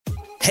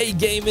Hey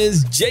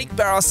gamers, Jake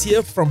Barros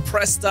here from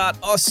Press Start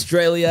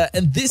Australia,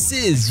 and this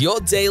is your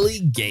daily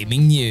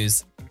gaming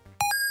news.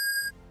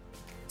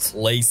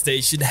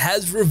 PlayStation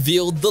has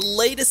revealed the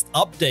latest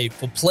update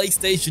for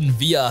PlayStation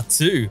VR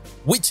 2,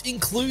 which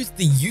includes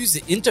the user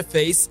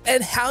interface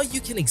and how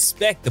you can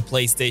expect the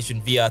PlayStation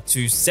VR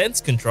 2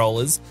 Sense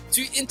controllers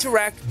to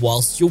interact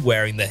whilst you're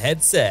wearing the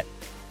headset.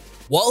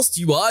 Whilst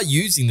you are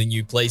using the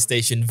new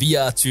PlayStation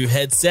VR 2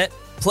 headset,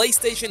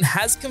 PlayStation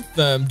has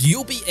confirmed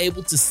you'll be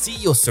able to see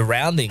your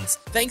surroundings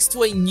thanks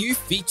to a new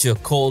feature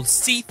called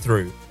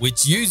See-Through,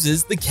 which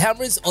uses the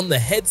cameras on the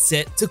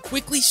headset to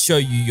quickly show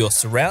you your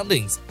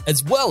surroundings,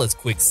 as well as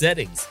quick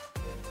settings.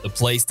 The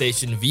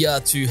PlayStation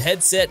VR 2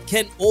 headset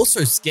can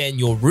also scan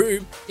your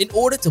room in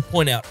order to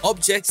point out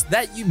objects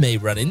that you may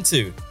run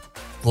into.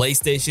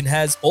 PlayStation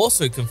has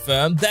also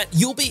confirmed that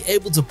you'll be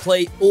able to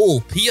play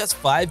all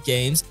PS5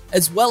 games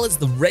as well as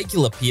the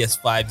regular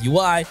PS5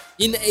 UI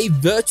in a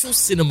virtual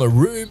cinema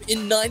room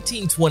in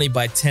 1920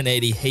 by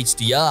 1080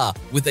 HDR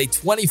with a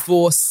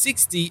 24,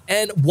 60,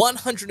 and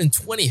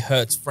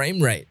 120Hz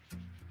frame rate.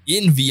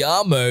 In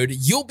VR mode,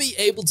 you'll be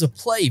able to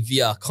play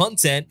VR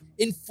content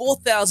in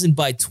 4000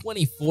 by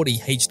 2040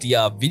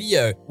 HDR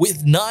video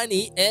with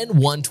 90 and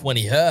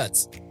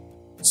 120Hz.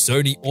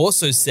 Sony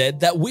also said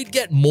that we'd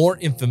get more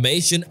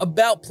information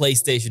about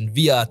PlayStation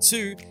VR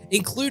 2,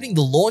 including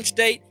the launch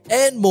date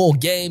and more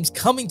games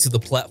coming to the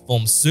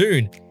platform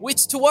soon,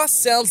 which to us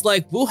sounds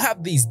like we'll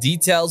have these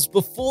details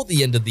before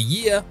the end of the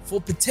year for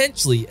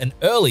potentially an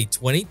early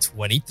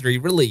 2023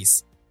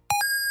 release.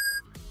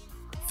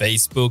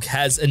 Facebook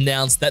has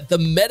announced that the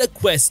Meta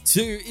Quest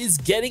 2 is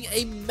getting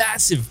a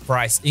massive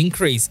price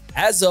increase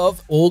as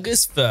of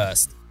August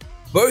 1st.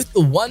 Both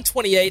the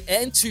 128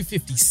 and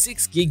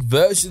 256 gig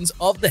versions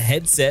of the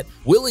headset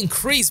will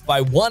increase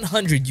by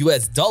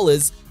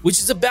 $100, which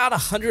is about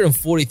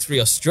 143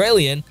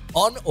 Australian,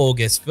 on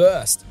August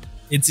 1st.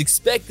 It's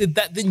expected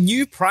that the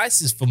new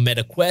prices for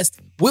Meta Quest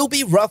will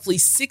be roughly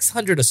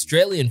 600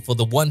 Australian for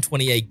the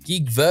 128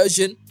 gig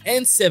version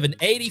and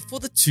 780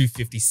 for the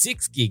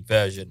 256 gig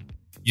version.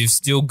 You've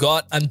still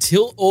got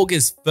until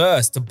August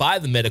 1st to buy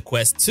the Meta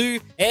Quest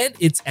 2 and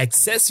its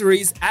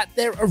accessories at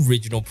their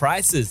original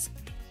prices.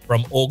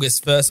 From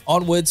August 1st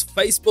onwards,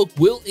 Facebook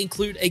will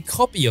include a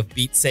copy of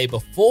Beat Saber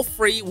for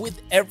free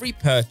with every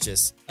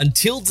purchase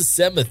until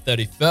December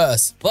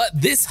 31st, but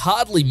this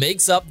hardly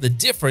makes up the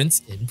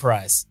difference in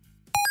price.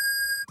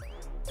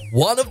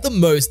 One of the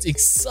most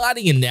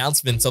exciting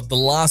announcements of the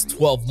last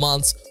 12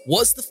 months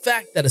was the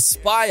fact that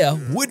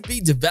Aspyr would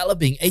be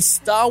developing a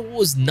Star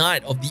Wars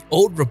Knights of the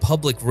Old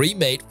Republic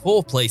remake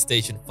for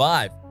PlayStation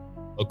 5.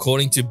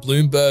 According to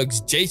Bloomberg's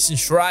Jason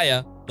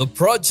Schreier, the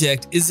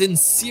project is in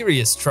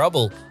serious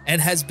trouble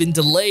and has been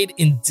delayed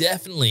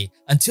indefinitely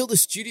until the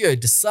studio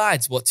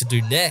decides what to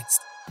do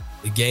next.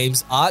 The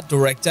game's art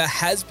director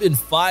has been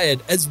fired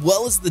as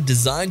well as the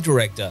design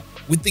director,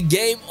 with the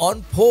game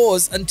on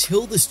pause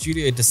until the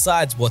studio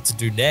decides what to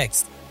do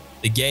next.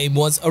 The game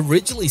was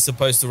originally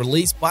supposed to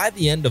release by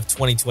the end of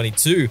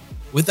 2022,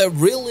 with a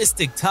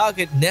realistic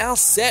target now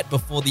set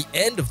before the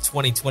end of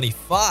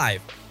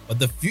 2025, but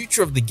the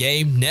future of the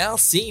game now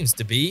seems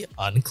to be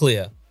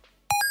unclear.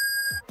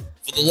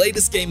 For the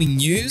latest gaming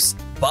news,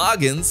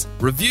 bargains,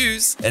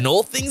 reviews, and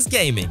all things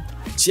gaming,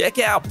 check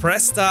out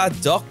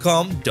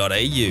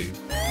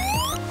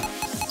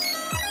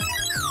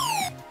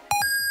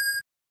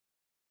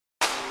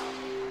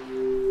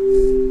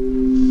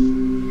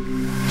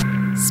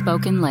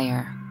Spoken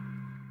Layer.